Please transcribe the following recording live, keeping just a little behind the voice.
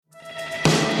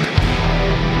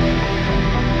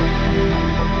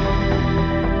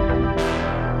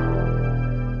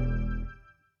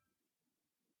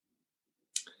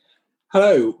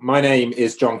Hello, my name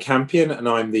is John Campion and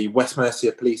I'm the West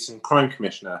Mercia Police and Crime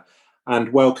Commissioner,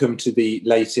 and welcome to the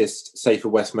latest Safer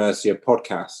West Mercia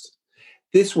podcast.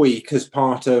 This week, as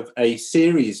part of a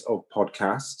series of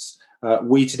podcasts,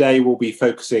 we today will be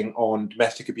focusing on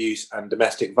domestic abuse and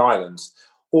domestic violence,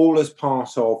 all as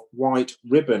part of White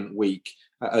Ribbon Week,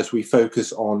 as we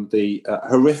focus on the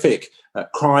horrific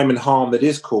crime and harm that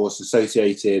is caused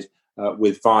associated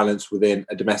with violence within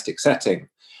a domestic setting.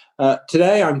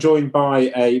 Today, I'm joined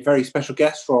by a very special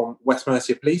guest from West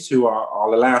Mercia Police who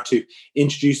I'll allow to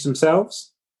introduce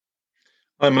themselves.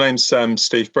 Hi, my name's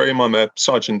Steve Broom. I'm a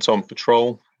sergeant on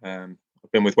patrol. I've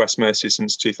been with West Mercia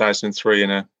since 2003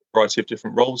 in a variety of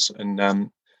different roles, and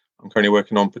I'm currently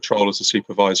working on patrol as a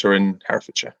supervisor in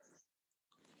Herefordshire.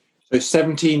 So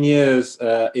 17 years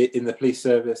in the police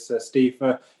service, Steve.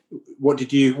 What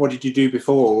did you do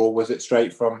before, or was it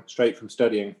straight from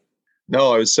studying?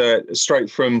 No, I was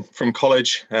straight from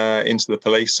college into the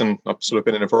police, and I've sort of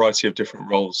been in a variety of different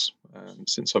roles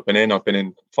since I've been in. I've been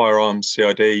in firearms,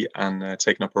 CID, and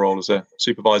taken up a role as a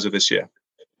supervisor this year.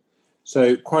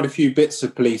 So quite a few bits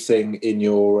of policing in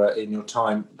your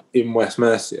time in West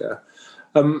Mercia.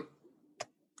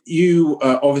 You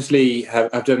obviously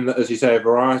have done, as you say, a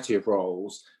variety of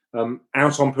roles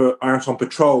out on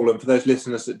patrol. And for those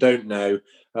listeners that don't know,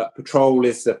 patrol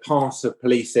is the part of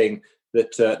policing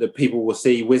that people will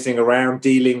see whizzing around,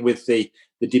 dealing with the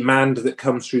demand that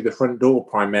comes through the front door,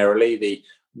 primarily the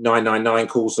 999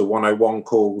 calls, the 101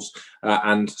 calls,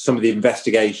 and some of the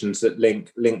investigations that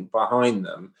link behind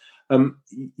them.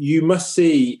 You must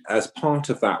see, as part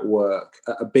of that work,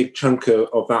 a big chunk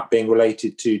of that being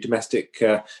related to domestic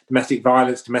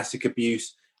violence, domestic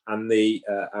abuse, and the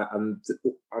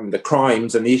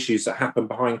crimes and the issues that happen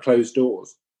behind closed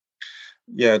doors.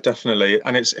 Yeah, definitely,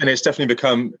 and it's definitely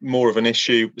become more of an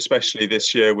issue, especially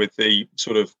this year with the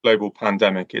sort of global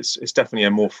pandemic. It's definitely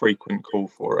a more frequent call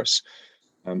for us,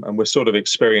 and we're sort of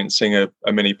experiencing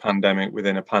a mini pandemic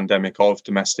within a pandemic of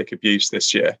domestic abuse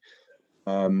this year.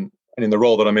 And in the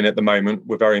role that I'm in at the moment,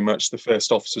 we're very much the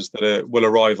first officers that will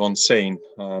arrive on scene.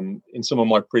 In some of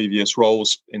my previous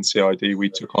roles in CID, we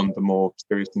took on the more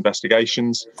serious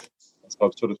investigations. So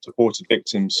I've sort of supported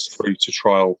victims through to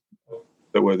trial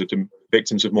that were the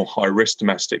victims of more high-risk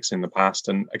domestics in the past.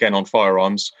 And again, on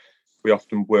firearms, we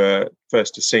often were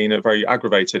first to scene at very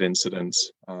aggravated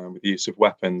incidents with the use of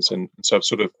weapons. And so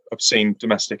I've seen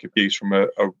domestic abuse from a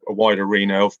wide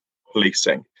arena of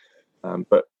policing.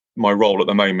 But my role at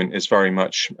the moment is very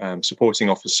much supporting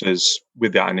officers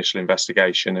with that initial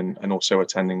investigation and also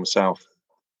attending myself.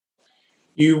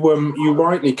 You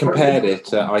rightly compared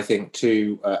it, I think,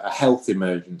 to a health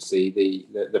emergency,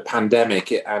 the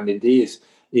pandemic, and indeed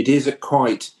it is at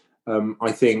quite,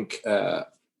 I think,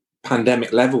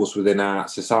 pandemic levels within our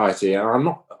society. And I'm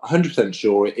not 100%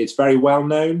 sure it's very well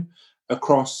known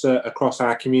across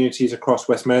our communities, across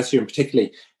West Mercia, and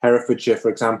particularly Herefordshire, for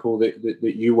example, that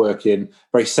you work in,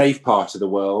 very safe part of the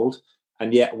world,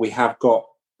 and yet we have got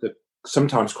the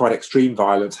sometimes quite extreme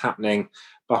violence happening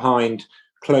behind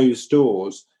closed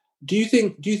doors. Do you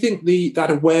think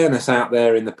that awareness out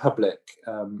there in the public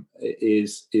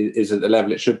is at the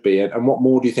level it should be, and what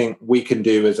more do you think we can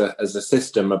do as a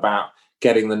system about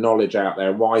getting the knowledge out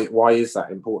there? Why is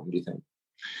that important, do you think?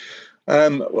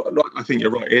 I think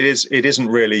you're right. It isn't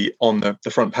really on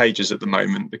the front pages at the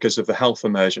moment because of the health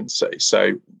emergency.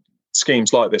 So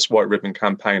schemes like this White Ribbon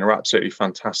campaign are absolutely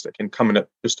fantastic and coming up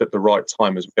just at the right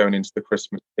time as we're going into the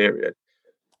Christmas period.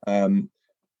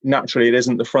 Naturally, it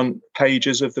isn't the front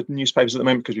pages of the newspapers at the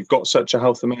moment because we've got such a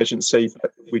health emergency,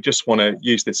 but we just want to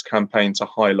use this campaign to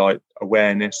highlight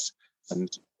awareness and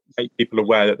make people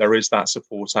aware that there is that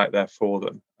support out there for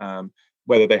them.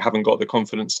 Whether they haven't got the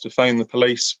confidence to phone the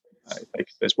police,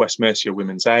 there's West Mercia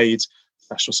Women's Aid,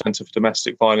 National Centre for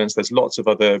Domestic Violence. There's lots of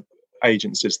other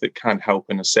agencies that can help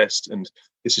and assist, and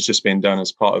this is just being done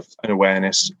as part of an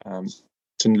awareness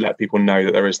to let people know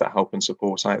that there is that help and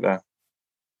support out there.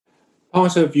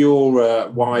 Part of your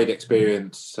wide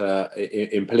experience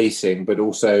in policing, but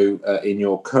also in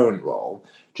your current role,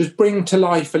 just bring to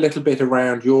life a little bit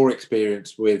around your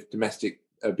experience with domestic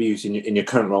abuse in your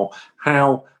current role.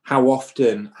 How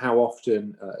often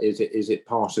is it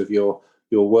part of your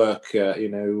work?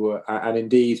 And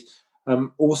indeed,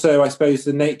 also I suppose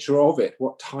the nature of it.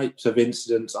 What types of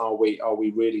incidents are we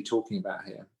really talking about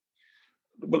here?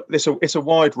 Well, it's a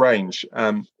wide range,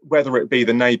 whether it be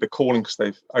the neighbour calling because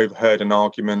they've overheard an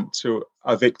argument, to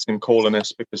a victim calling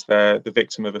us because they're the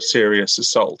victim of a serious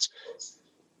assault.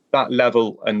 That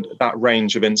level and that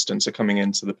range of incidents are coming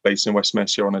into the police in West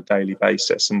Mercia on a daily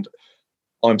basis. And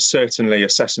I'm certainly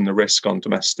assessing the risk on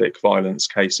domestic violence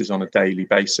cases on a daily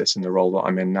basis in the role that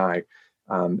I'm in now.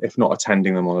 if not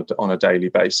attending them on a daily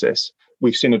basis.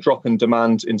 We've seen a drop in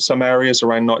demand in some areas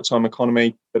around nighttime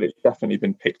economy, but it's definitely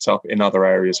been picked up in other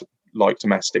areas like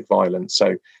domestic violence.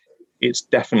 So it's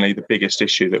definitely the biggest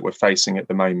issue that we're facing at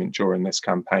the moment during this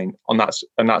campaign. And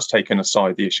that's taken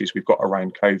aside the issues we've got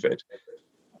around COVID.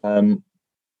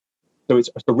 So it's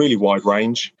a really wide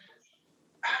range.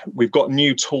 We've got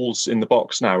new tools in the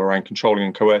box now around controlling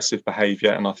and coercive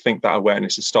behaviour, and I think that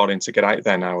awareness is starting to get out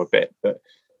there now a bit, that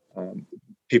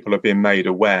people are being made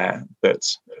aware that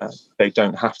they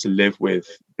don't have to live with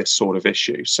this sort of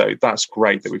issue. So that's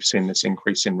great that we've seen this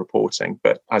increase in reporting,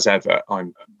 but as ever,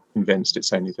 I'm convinced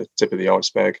it's only the tip of the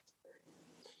iceberg.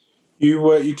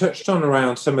 You touched on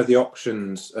around some of the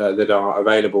options that are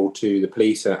available to the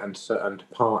police and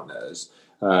partners,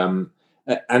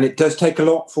 and it does take a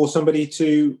lot for somebody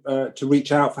to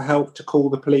reach out for help, to call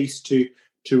the police, to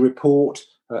report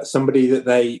somebody that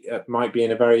they might be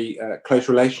in a very close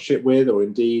relationship with, or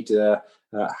indeed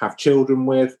have children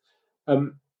with.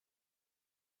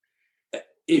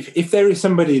 If there is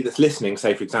somebody that's listening,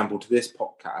 say for example to this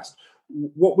podcast,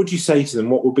 what would you say to them?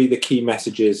 What would be the key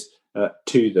messages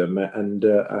to them, and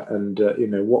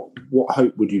what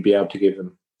hope would you be able to give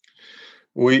them?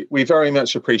 We very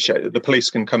much appreciate that the police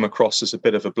can come across as a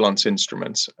bit of a blunt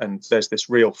instrument, and there's this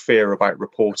real fear about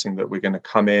reporting that we're going to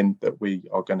come in, that we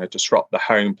are going to disrupt the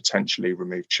home, potentially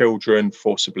remove children,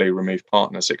 forcibly remove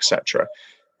partners, etc.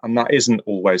 And that isn't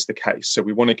always the case. So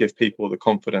we want to give people the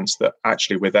confidence that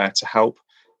actually we're there to help.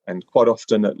 And quite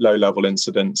often at low-level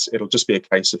incidents, it'll just be a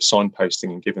case of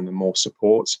signposting and giving them more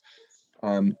support.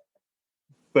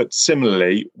 But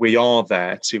similarly, we are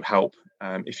there to help.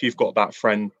 If you've got that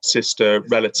friend, sister,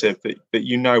 relative that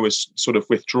you know is sort of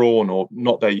withdrawn or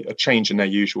not a change in their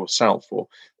usual self, or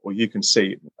you can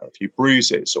see a few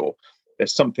bruises, or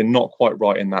there's something not quite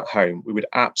right in that home, we would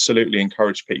absolutely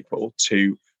encourage people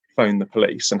to phone the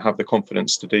police and have the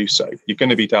confidence to do so. You're going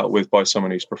to be dealt with by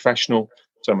someone who's professional,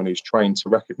 someone who's trained to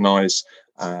recognise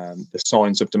the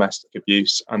signs of domestic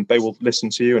abuse, and they will listen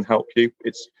to you and help you.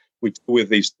 We deal with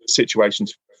these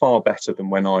situations far better than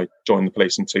when I joined the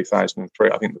police in 2003.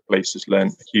 I think the police has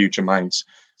learned a huge amount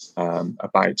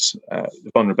about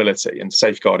the vulnerability and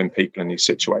safeguarding people in these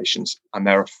situations. And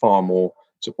there are far more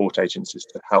support agencies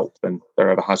to help than there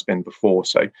ever has been before.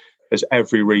 So there's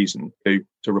every reason to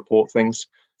report things,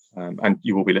 and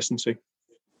you will be listened to.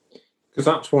 Because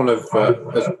that's one of,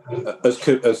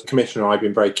 as Commissioner, I've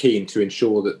been very keen to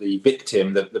ensure that the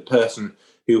victim, that the person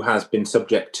who has been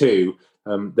subject to,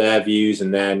 their views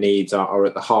and their needs are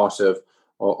at the heart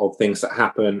of things that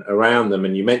happen around them.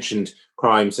 And you mentioned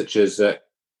crimes such as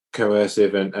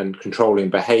coercive and controlling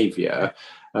behaviour.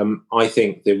 I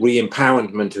think the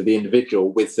re-empowerment of the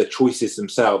individual with the choices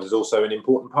themselves is also an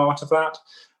important part of that.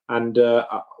 And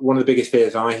one of the biggest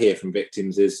fears I hear from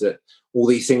victims is that all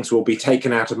these things will be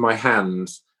taken out of my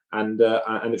hands. And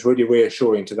it's really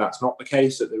reassuring to that's not the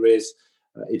case, that there is.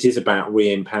 It is about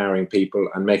re-empowering people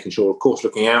and making sure, of course,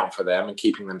 looking out for them and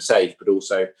keeping them safe, but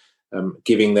also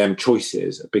giving them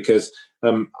choices. Because,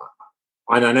 and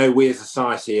I know we as a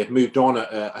society have moved on,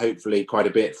 hopefully, quite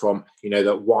a bit from,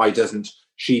 that why doesn't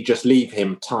she just leave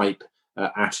him type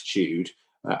attitude.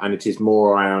 And it is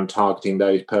more around targeting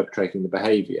those perpetrating the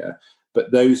behaviour.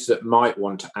 But those that might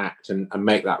want to act and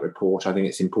make that report, I think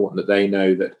it's important that they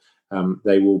know that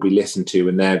they will be listened to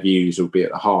and their views will be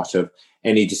at the heart of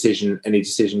any decision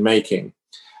making.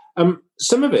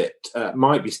 Some of it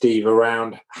might be, Steve,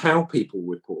 around how people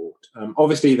report.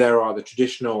 Obviously, there are the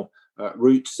traditional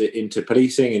routes into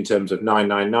policing in terms of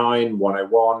 999,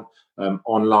 101,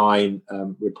 online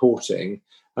reporting.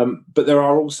 But there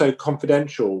are also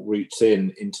confidential routes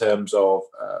in terms of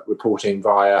reporting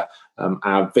via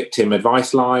our victim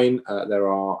advice line. There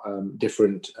are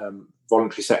different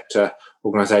voluntary sector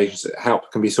organisations that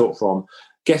help can be sought from.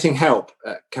 Getting help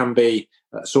can be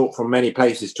sought from many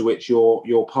places to which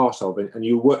you're part of, and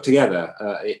you work together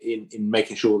in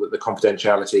making sure that the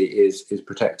confidentiality is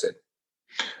protected.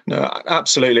 No,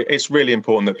 absolutely. It's really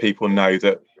important that people know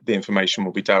that the information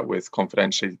will be dealt with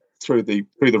confidentially through the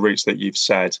routes that you've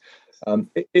said.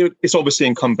 It's obviously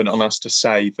incumbent on us to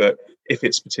say that if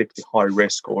it's particularly high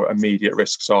risk or immediate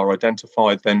risks are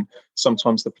identified, then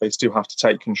sometimes the police do have to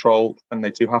take control and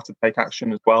they do have to take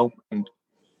action as well. And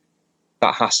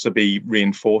that has to be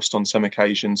reinforced on some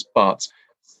occasions, but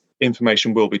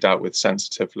information will be dealt with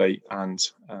sensitively. And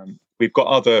we've got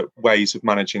other ways of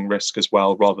managing risk as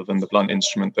well, rather than the blunt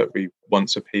instrument that we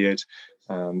once appeared,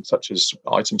 such as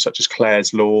items such as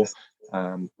Clare's Law,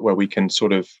 where we can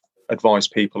sort of advise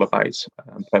people about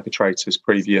perpetrators'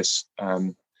 previous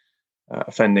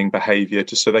offending behaviour,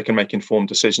 just so they can make informed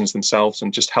decisions themselves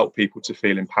and just help people to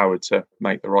feel empowered to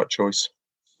make the right choice.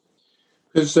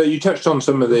 Because you touched on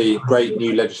some of the great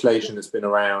new legislation that's been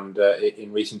around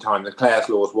in recent time. The Clare's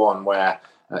Law is one where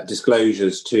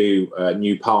disclosures to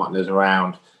new partners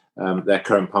around their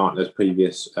current partner's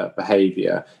previous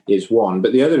behaviour is one.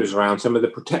 But the other is around some of the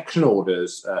protection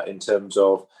orders in terms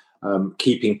of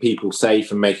keeping people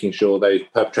safe and making sure those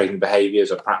perpetrating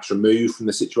behaviours are perhaps removed from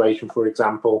the situation, for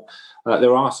example.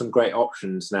 There are some great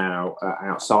options now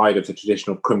outside of the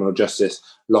traditional criminal justice,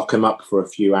 lock them up for a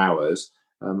few hours.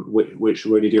 Which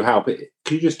really do help. Can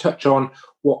you just touch on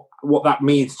what that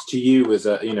means to you as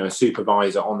a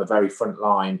supervisor on the very front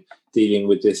line, dealing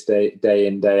with this day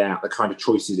in, day out, the kind of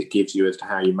choices it gives you as to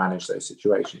how you manage those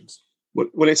situations?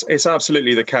 Well, it's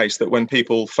absolutely the case that when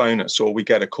people phone us or we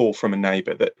get a call from a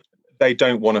neighbour, that they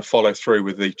don't want to follow through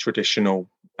with the traditional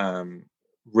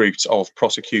route of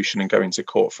prosecution and going to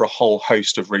court for a whole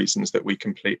host of reasons that we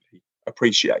completely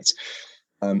appreciate.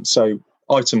 So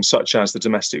items such as the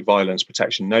domestic violence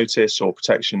protection notice or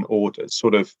protection orders,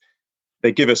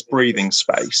 they give us breathing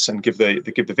space and give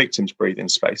the victims breathing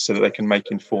space so that they can make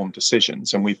informed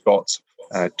decisions. And we've got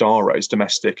DAROs,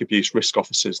 domestic abuse risk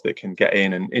officers, that can get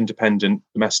in, and independent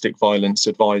domestic violence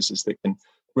advisors that can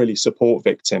really support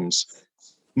victims,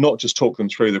 not just talk them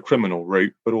through the criminal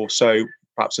route, but also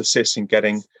perhaps assist in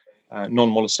getting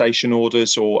non-molestation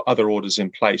orders or other orders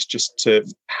in place just to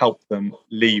help them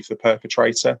leave the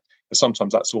perpetrator.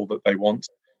 Sometimes that's all that they want.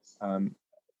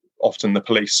 Often the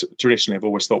police traditionally have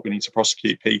always thought we need to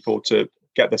prosecute people to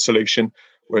get the solution,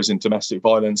 whereas in domestic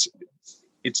violence,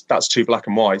 that's too black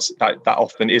and white. That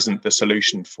often isn't the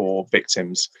solution for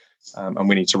victims, and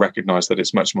we need to recognise that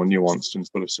it's much more nuanced and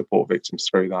sort of support victims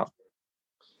through that.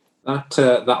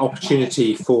 That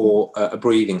opportunity for a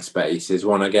breathing space is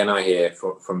one, again, I hear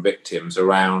from victims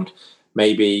around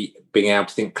maybe being able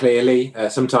to think clearly.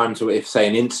 Sometimes if, say,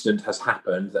 an incident has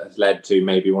happened that has led to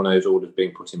maybe one of those orders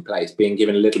being put in place, being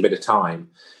given a little bit of time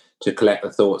to collect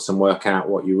the thoughts and work out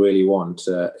what you really want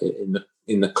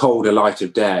in the colder light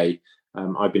of day,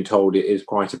 I've been told it is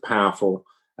quite a powerful,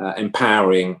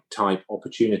 empowering type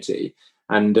opportunity.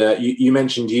 And you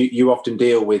mentioned you often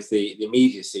deal with the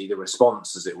immediacy, the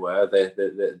response, as it were,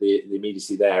 the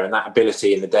immediacy there, and that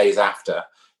ability in the days after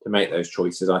to make those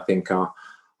choices, I think, are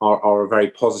a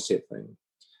very positive thing.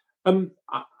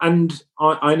 And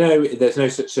I know there's no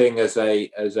such thing as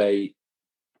a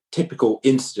typical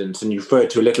incident, and you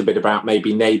referred to a little bit about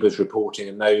maybe neighbours reporting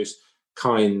and those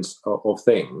kinds of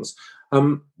things.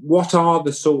 What are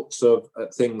the sorts of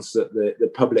things that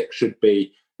the public should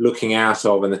be looking out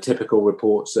of, and the typical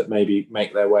reports that maybe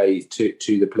make their way to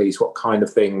the police? What kind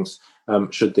of things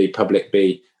should the public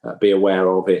be aware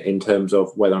of in terms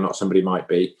of whether or not somebody might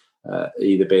be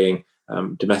either being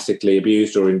domestically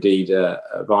abused or indeed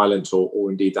violence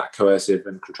or indeed that coercive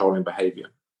and controlling behaviour?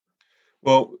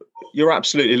 Well, you're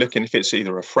absolutely looking, if it's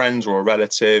either a friend or a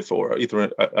relative or either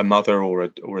a mother or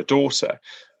a daughter,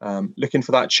 looking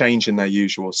for that change in their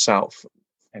usual self.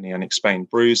 Any unexplained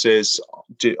bruises?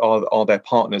 Are their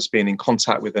partners being in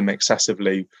contact with them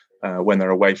excessively when they're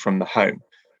away from the home?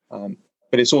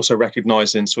 But it's also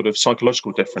recognising sort of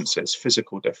psychological differences,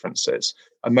 physical differences,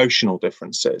 emotional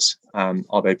differences.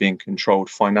 Are they being controlled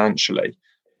financially?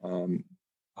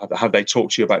 Have they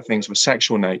talked to you about things of a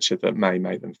sexual nature that may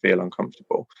make them feel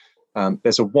uncomfortable?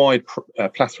 There's a wide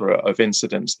plethora of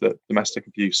incidents that domestic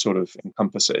abuse sort of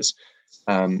encompasses.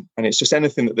 And it's just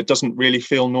anything that doesn't really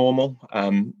feel normal.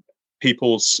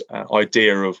 People's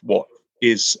idea of what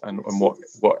is and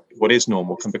what is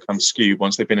normal can become skewed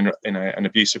once they've been in an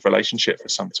abusive relationship for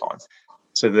some time.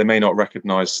 So they may not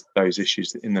recognise those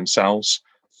issues in themselves.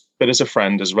 But as a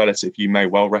friend, as a relative, you may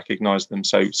well recognise them.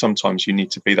 So sometimes you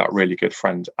need to be that really good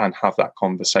friend and have that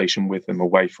conversation with them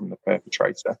away from the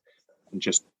perpetrator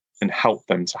and help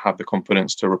them to have the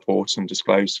confidence to report and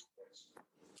disclose.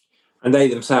 And they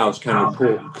themselves can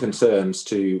report concerns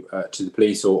to the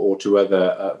police or to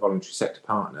other voluntary sector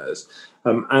partners.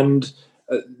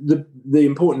 The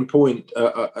important point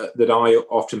that I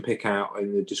often pick out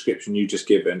in the description you just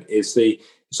given is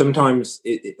sometimes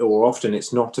or often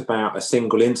it's not about a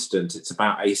single incident, it's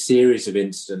about a series of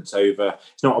incidents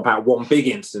it's not about one big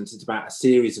incident, it's about a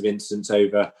series of incidents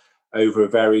over a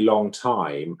very long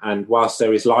time. And whilst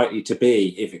there is likely to be,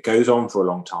 if it goes on for a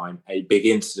long time, a big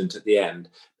incident at the end,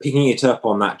 picking it up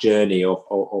on that journey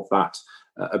of that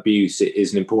abuse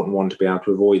is an important one to be able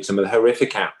to avoid some of the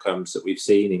horrific outcomes that we've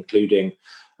seen, including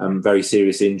very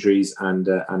serious injuries and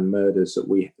murders that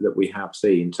we have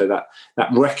seen. So that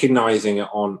recognising it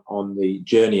on the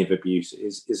journey of abuse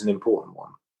is an important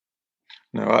one.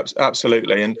 No,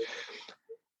 absolutely. And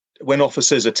when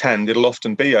officers attend, it'll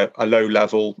often be a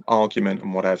low-level argument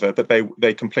and whatever, but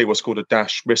they complete what's called a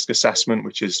dash risk assessment,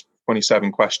 which is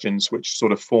 27 questions, which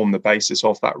sort of form the basis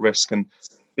of that risk. And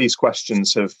these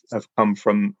questions have come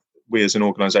from we as an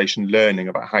organisation learning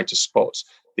about how to spot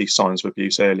these signs of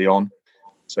abuse early on.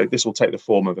 So this will take the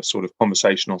form of a sort of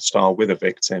conversational style with a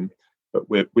victim, but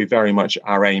we very much,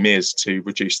 our aim is to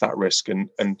reduce that risk and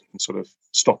sort of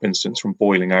stop incidents from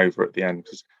boiling over at the end,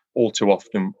 because all too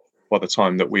often, by the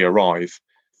time that we arrive,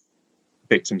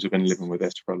 victims have been living with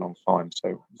this for a long time.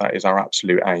 So that is our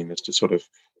absolute aim, is to sort of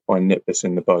try and nip this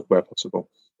in the bud where possible.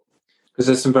 Because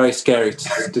there's some very scary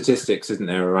statistics, isn't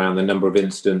there, around the number of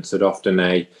incidents that often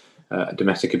a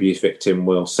domestic abuse victim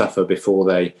will suffer before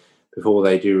they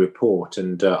do report.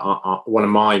 And one of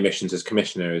my missions as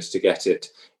commissioner is to get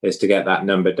that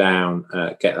number down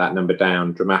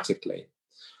dramatically.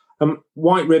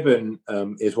 White Ribbon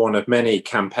is one of many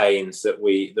campaigns that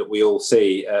we all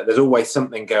see. There's always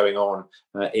something going on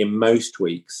in most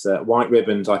weeks. White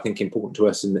Ribbon's, I think, important to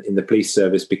us in the police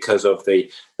service because of the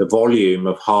volume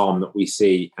of harm that we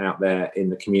see out there in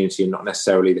the community, and not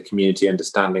necessarily the community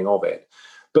understanding of it.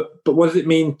 But what does it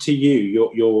mean to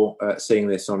you? You're seeing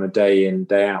this on a day in,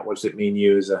 day out. What does it mean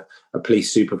you as a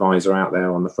police supervisor out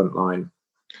there on the front line?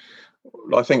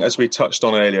 I think, as we touched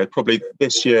on earlier, probably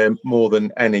this year more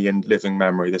than any in living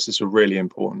memory, this is a really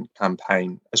important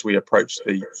campaign as we approach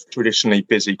the traditionally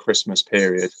busy Christmas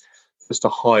period, just to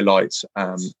highlight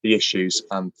the issues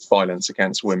and violence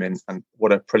against women and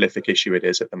what a prolific issue it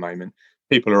is at the moment.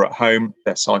 People are at home,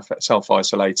 they're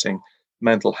self-isolating,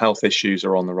 mental health issues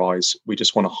are on the rise. We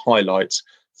just want to highlight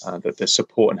that the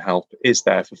support and help is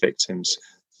there for victims.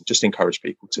 Just encourage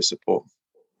people to support.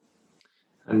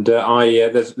 And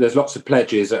there's lots of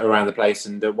pledges around the place,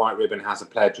 and White Ribbon has a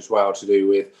pledge as well to do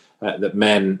with that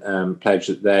men pledge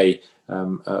that they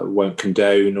won't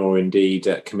condone or indeed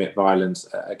commit violence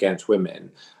against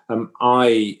women.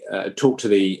 I've talked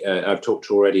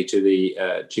already to the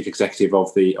chief executive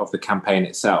of the campaign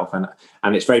itself,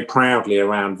 and it's very proudly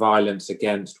around violence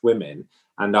against women.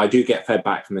 And I do get fed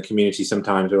back from the community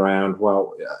sometimes around,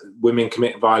 women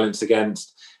commit violence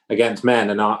against men,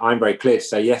 and I'm very clear to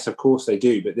say yes, of course they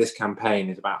do. But this campaign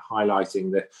is about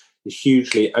highlighting the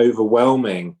hugely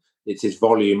overwhelming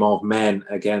volume of men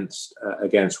against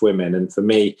women. And for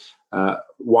me,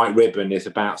 White Ribbon is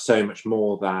about so much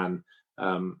more than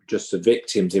just the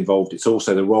victims involved. It's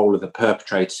also the role of the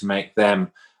perpetrator to make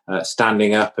them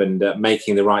standing up and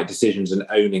making the right decisions and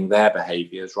owning their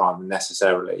behaviours rather than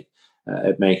necessarily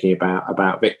making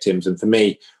about victims. And for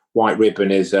me, White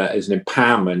Ribbon is an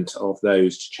empowerment of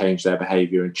those to change their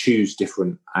behaviour and choose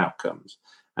different outcomes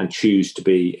and choose to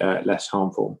be less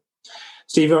harmful.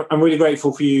 Steve, I'm really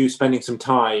grateful for you spending some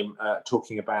time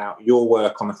talking about your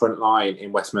work on the front line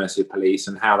in West Mercia Police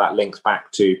and how that links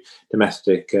back to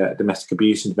domestic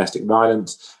abuse and domestic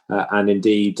violence, and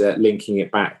indeed linking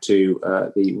it back to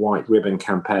the White Ribbon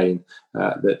campaign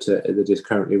that is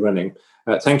currently running.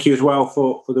 Thank you as well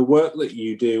for the work that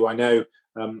you do. I know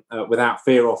without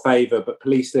fear or favour, but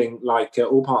policing, like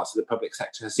all parts of the public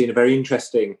sector, has seen a very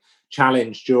interesting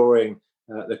challenge during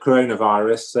the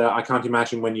coronavirus. I can't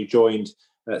imagine when you joined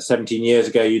 17 years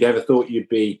ago you'd ever thought you'd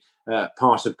be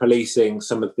part of policing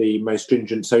some of the most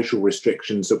stringent social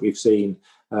restrictions that we've seen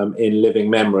in living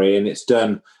memory, and it's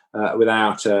done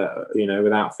without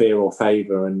fear or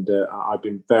favour. And I've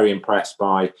been very impressed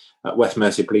by West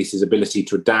Mercia Police's ability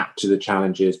to adapt to the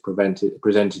challenges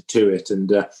presented to it.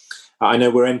 And I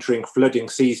know we're entering flooding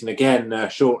season again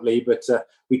shortly, but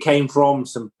we came from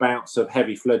some bouts of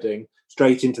heavy flooding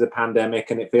straight into the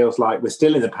pandemic, and it feels like we're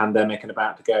still in the pandemic and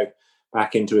about to go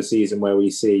back into a season where we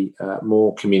see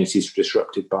more communities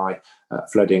disrupted by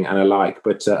flooding and alike.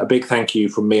 But a big thank you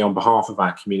from me on behalf of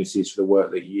our communities for the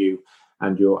work that you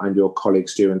and your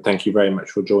colleagues do, and thank you very much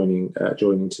for joining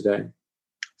today.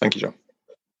 Thank you, John.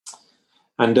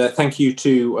 And thank you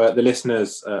to the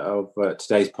listeners of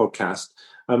today's podcast.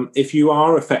 If you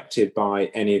are affected by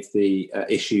any of the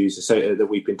issues that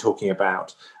we've been talking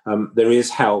about, there is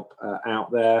help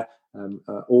out there.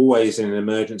 Always in an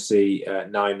emergency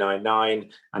 999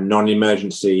 and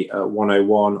non-emergency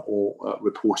 101, or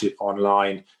report it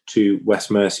online to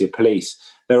West Mercia Police.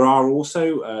 There are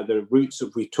also the routes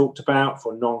that we talked about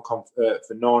for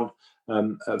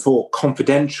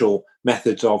confidential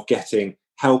methods of getting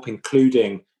help,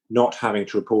 including not having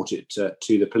to report it to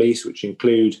the police, which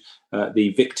include the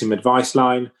victim advice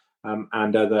line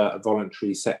and other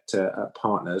voluntary sector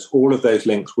partners. All of those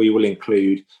links we will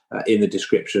include in the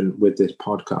description with this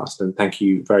podcast. And thank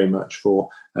you very much for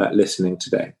listening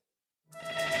today.